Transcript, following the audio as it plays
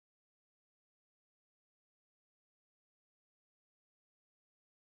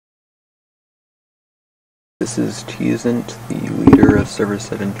This is Teasant, the leader of Server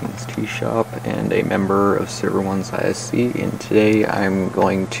 17's T-Shop and a member of Server 1's ISC, and today I'm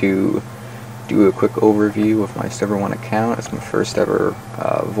going to do a quick overview of my Server 1 account. It's my first ever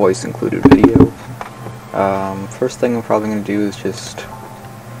voice-included video. First thing I'm probably going to do is just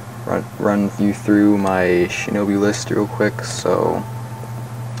run you through my Shinobi list real quick. So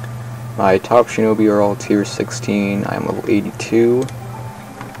my top Shinobi are all tier 16, I'm level 82.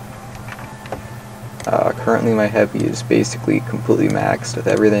 Currently my heavy is basically completely maxed with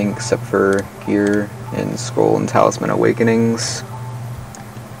everything except for gear and Scroll and Talisman Awakenings.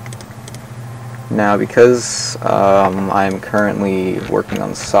 Now because I'm currently working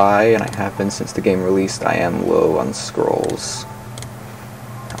on Psi, and I have been since the game released, I am low on Scrolls.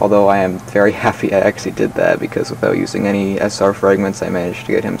 Although I am very happy I actually did that, because without using any SR fragments I managed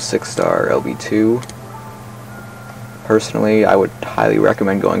to get him 6-star LB2. Personally, I would highly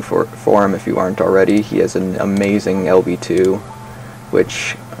recommend going for him if you aren't already. He has an amazing LB2,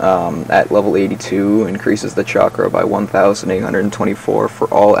 which at level 82 increases the chakra by 1,824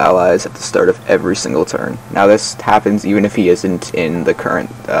 for all allies at the start of every single turn. Now this happens even if he isn't in the current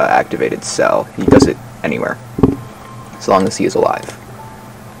activated cell. He does it anywhere, as long as he is alive.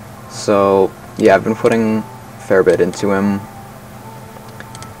 So yeah, I've been putting a fair bit into him.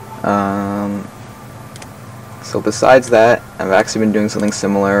 So besides that, I've actually been doing something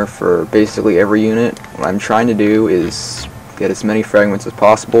similar for basically every unit. What I'm trying to do is get as many fragments as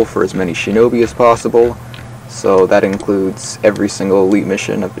possible for as many Shinobi as possible. So that includes every single elite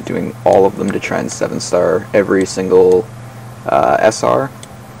mission. I've been doing all of them to try and 7-star every single SR.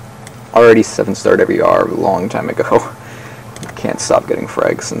 Already 7-starred every R a long time ago. Can't stop getting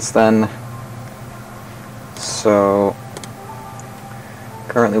frags since then. So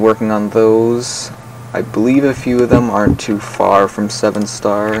currently working on those. I believe a few of them aren't too far from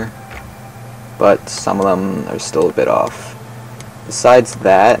 7-star, but some of them are still a bit off. Besides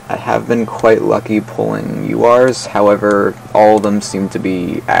that, I have been quite lucky pulling URs, however, all of them seem to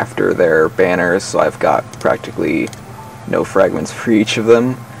be after their banners, so I've got practically no fragments for each of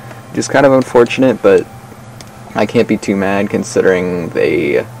them, which is kind of unfortunate, but I can't be too mad considering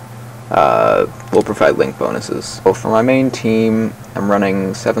they will provide link bonuses. So for my main team, I'm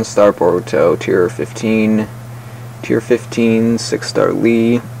running 7-star Boruto, tier 15, 6-star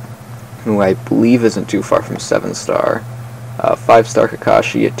Lee, who I believe isn't too far from 7-star, 5-star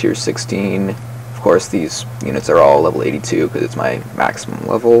Kakashi at tier 16. Of course, these units are all level 82 because it's my maximum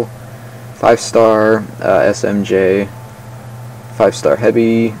level. 5-star SMJ, 5-star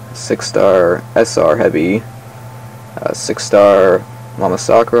Heavy, 6-star SR Heavy, 6-star Mama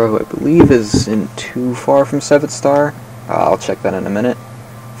Sakura, who I believe isn't too far from 7-star. I'll check that in a minute.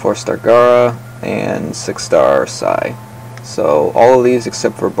 4-star Gara, and 6-star Sai. So all of these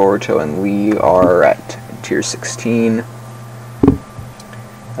except for Boruto and Lee are at tier 16.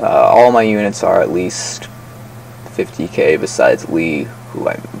 All my units are at least 50k besides Lee, who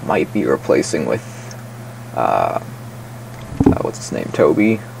I might be replacing with what's his name,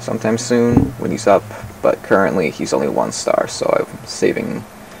 Toby, sometime soon when he's up, but currently he's only 1-star, so I'm saving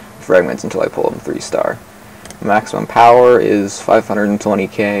fragments until I pull him 3-star. Maximum power is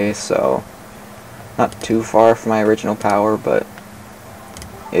 520k, so not too far from my original power, but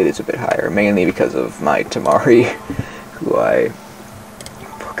it is a bit higher, mainly because of my Tamari, who I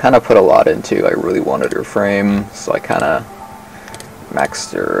kind of put a lot into. I really wanted her frame, so I kind of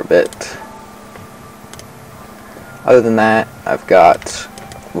maxed her a bit. Other than that, I've got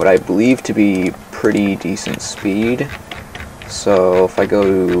what I believe to be pretty decent speed. So if I go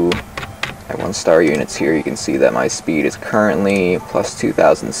to my 1-star units here, you can see that my speed is currently plus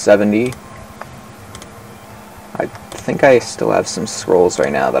 2070. I think I still have some scrolls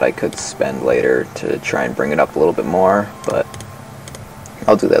right now that I could spend later to try and bring it up a little bit more, but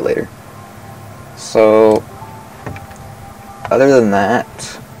I'll do that later. So other than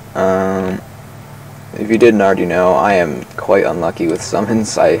that, if you didn't already know, I am quite unlucky with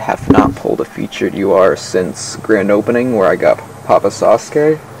summons. I have not pulled a featured UR since Grand Opening, where I got Papa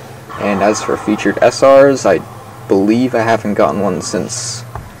Sasuke. And as for featured SRs, I believe I haven't gotten one since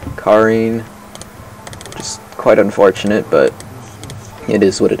Karin. Just quite unfortunate, but it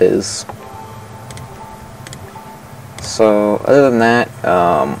is what it is. So other than that,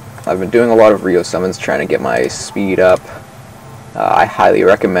 I've been doing a lot of Rio summons trying to get my speed up. I highly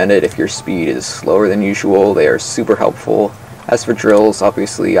recommend it if your speed is slower than usual. They are super helpful. As for drills,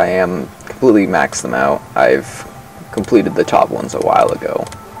 obviously I am completely maxed them out. I've completed the top ones a while ago.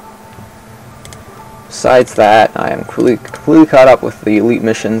 Besides that, I am completely caught up with the elite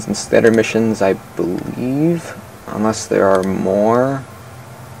missions and standard missions, I believe, unless there are more.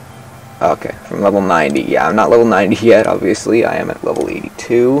 Okay, from level 90. Yeah, I'm not level 90 yet, obviously. I am at level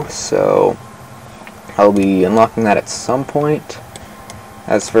 82, so I'll be unlocking that at some point.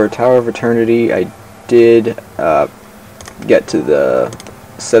 As for Tower of Eternity, I did get to the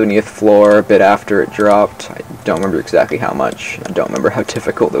 70th floor a bit after it dropped. I don't remember exactly how much. I don't remember how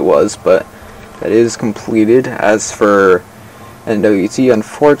difficult it was, but that is completed. As for NWT,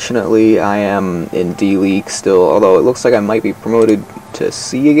 unfortunately, I am in D League still, although it looks like I might be promoted to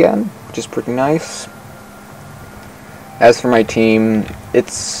C again, which is pretty nice. As for my team, I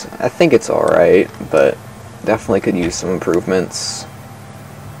think it's alright, but definitely could use some improvements.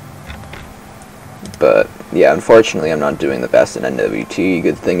 But yeah, unfortunately I'm not doing the best in NWT.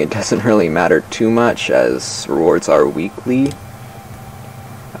 Good thing it doesn't really matter too much, as rewards are weekly.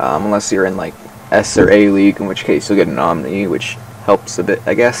 Unless you're in like S or A League, in which case you'll get an Omni, which helps a bit,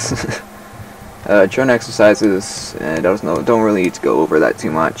 I guess. Drone exercises, don't really need to go over that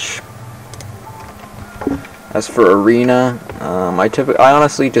too much. As for Arena, I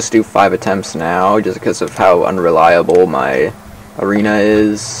honestly just do 5 attempts now, just because of how unreliable my Arena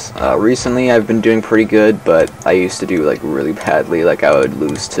is. Recently I've been doing pretty good, but I used to do like really badly. Like I would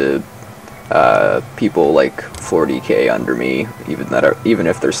lose to people like 40k under me, even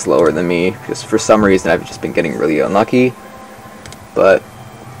if they're slower than me, because for some reason I've just been getting really unlucky. But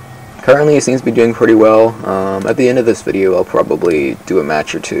currently it seems to be doing pretty well. At the end of this video I'll probably do a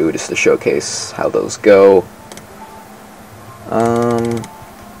match or two just to showcase how those go.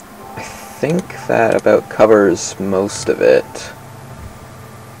 I think that about covers most of it.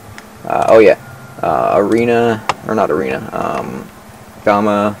 Oh yeah, Arena, or not Arena,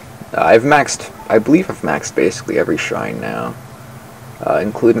 Gamma. I believe I've maxed basically every shrine now,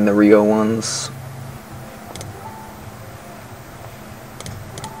 including the Rio ones.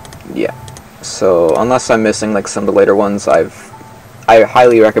 Yeah, so unless I'm missing like some of the later ones, I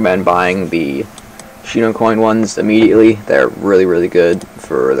highly recommend buying the Shino coin ones immediately. They're really, really good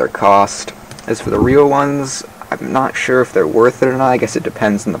for their cost. As for the Rio ones, I'm not sure if they're worth it or not. I guess it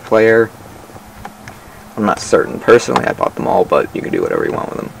depends on the player. I'm not certain. Personally, I bought them all, but you can do whatever you want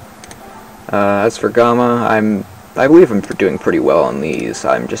with them. As for Gamma, I believe I'm doing pretty well on these.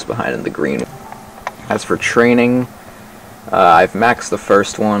 I'm just behind in the green. As for training, I've maxed the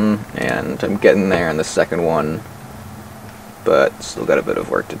first one, and I'm getting there in the second one, but still got a bit of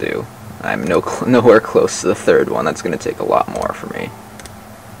work to do. I'm nowhere close to the third one. That's going to take a lot more for me.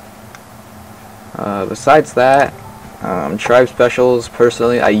 Besides that, tribe specials,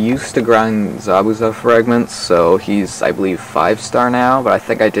 personally, I used to grind Zabuza fragments, so he's, I believe, 5-star now, but I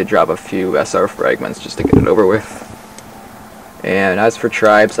think I did drop a few SR fragments just to get it over with. And as for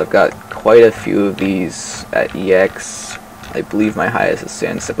tribes, I've got quite a few of these at EX. I believe my highest is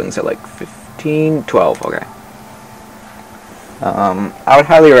Sand Siblings at like 12, okay. I would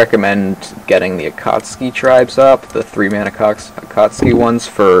highly recommend getting the Akatsuki tribes up, the 3-man Akatsuki ones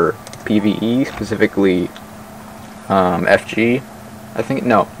for PvE, specifically FG. I think,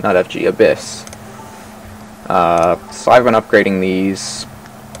 no, not FG, Abyss. So I've been upgrading these,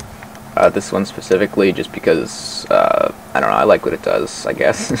 this one specifically, just because, I don't know, I like what it does, I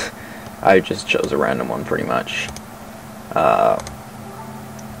guess. I just chose a random one, pretty much.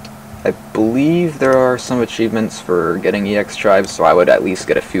 I believe there are some achievements for getting EX tribes, so I would at least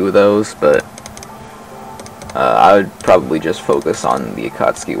get a few of those, but I would probably just focus on the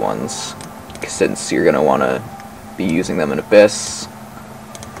Akatsuki ones, since you're going to want to be using them in Abyss.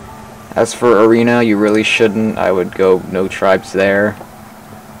 As for Arena, you really shouldn't. I would go no tribes there.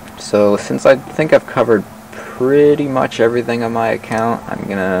 So since I think I've covered pretty much everything on my account, I'm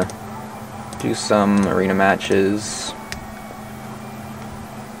going to do some Arena matches.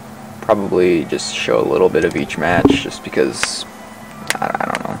 Probably just show a little bit of each match, just because, I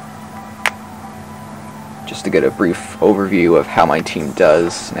don't know, just to get a brief overview of how my team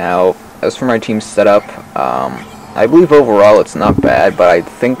does. Now, as for my team setup, I believe overall it's not bad, but I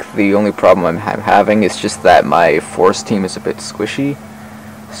think the only problem I'm having is just that my Force team is a bit squishy.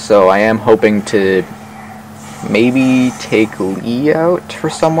 So I am hoping to maybe take Lee out for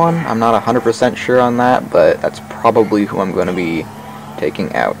someone. I'm not 100% sure on that, but that's probably who I'm going to be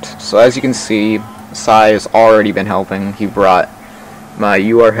taking out. So as you can see, Sai has already been helping. He brought my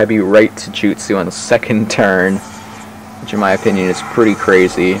UR Heavy right to Jutsu on the second turn, which in my opinion is pretty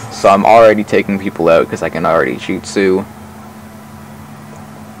crazy. So I'm already taking people out because I can already Jutsu.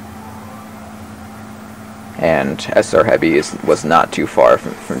 And SR Heavy was not too far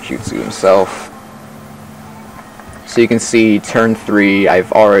from Jutsu himself. So you can see turn 3,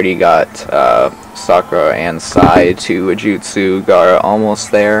 I've already got Sakura and Sai to a Jutsu, Gaara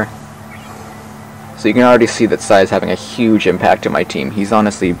almost there. So you can already see that Sai is having a huge impact on my team. He's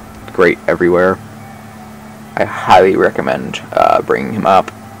honestly great everywhere. I highly recommend bringing him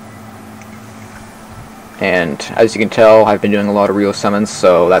up. And as you can tell, I've been doing a lot of real summons,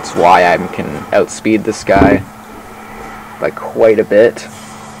 so that's why I can outspeed this guy by quite a bit.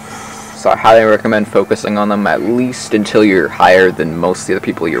 So I highly recommend focusing on them at least until you're higher than most of the other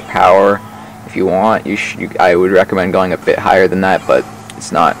people your power. If you want, I would recommend going a bit higher than that, but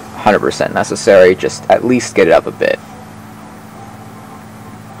it's not 100% necessary. Just at least get it up a bit.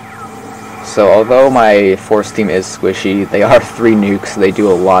 So although my force team is squishy, they are 3 nukes, so they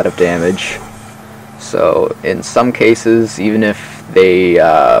do a lot of damage. So in some cases, even if they,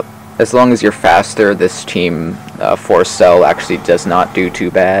 as long as you're faster, this team force cell actually does not do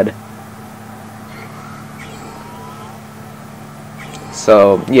too bad.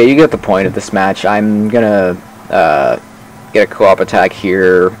 So yeah, you get the point of this match. I'm gonna get a co-op attack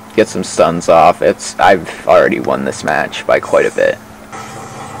here, get some stuns off. I've already won this match by quite a bit.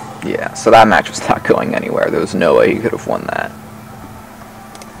 Yeah, so that match was not going anywhere. There was no way you could have won that.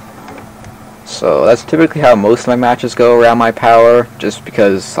 So that's typically how most of my matches go around my power, just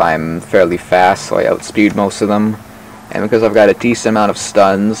because I'm fairly fast, so I outspeed most of them. And because I've got a decent amount of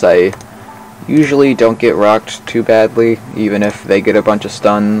stuns, I usually don't get rocked too badly, even if they get a bunch of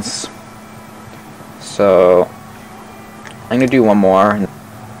stuns. So I'm going to do one more.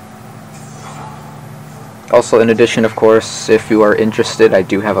 Also, in addition, of course, if you are interested, I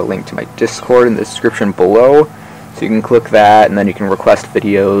do have a link to my Discord in the description below. So you can click that, and then you can request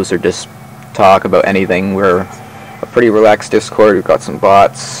videos or just talk about anything. We're a pretty relaxed Discord. We've got some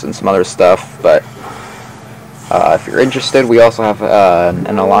bots and some other stuff, but if you're interested, we also have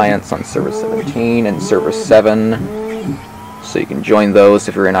an alliance on server 17 and server 7, so you can join those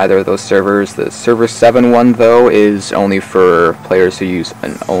if you're in either of those servers. The server 7 one, though, is only for players who use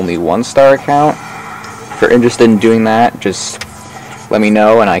an only 1-star account. If you're interested in doing that, just let me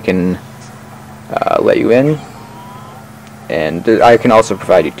know and I can let you in. And I can also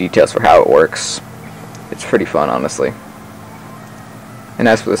provide you details for how it works. It's pretty fun, honestly. And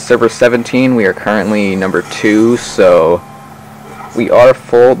as for the server 17, we are currently number 2, so we are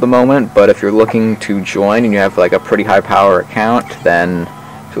full at the moment, but if you're looking to join and you have like a pretty high power account, then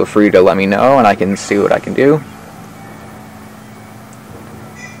feel free to let me know and I can see what I can do.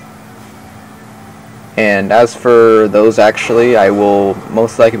 And as for those, actually, I will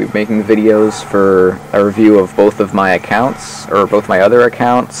most likely be making videos for a review of both of my accounts, or both my other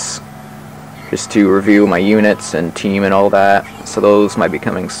accounts, just to review my units and team and all that. So those might be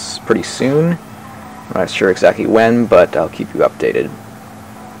coming pretty soon. I'm not sure exactly when, but I'll keep you updated.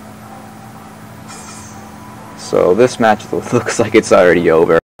 So this match looks like it's already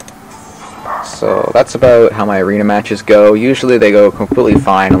over. So that's about how my arena matches go. Usually they go completely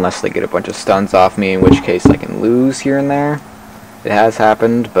fine unless they get a bunch of stuns off me, in which case I can lose here and there. It has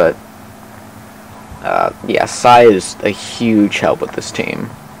happened, but yeah, Sai is a huge help with this team.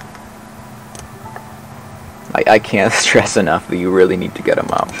 I can't stress enough that you really need to get him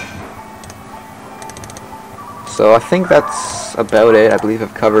up. So I think that's about it. I believe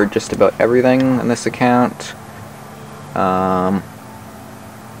I've covered just about everything on this account.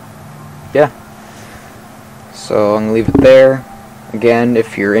 Yeah. So I'm going to leave it there. Again,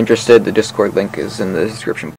 if you're interested, the Discord link is in the description.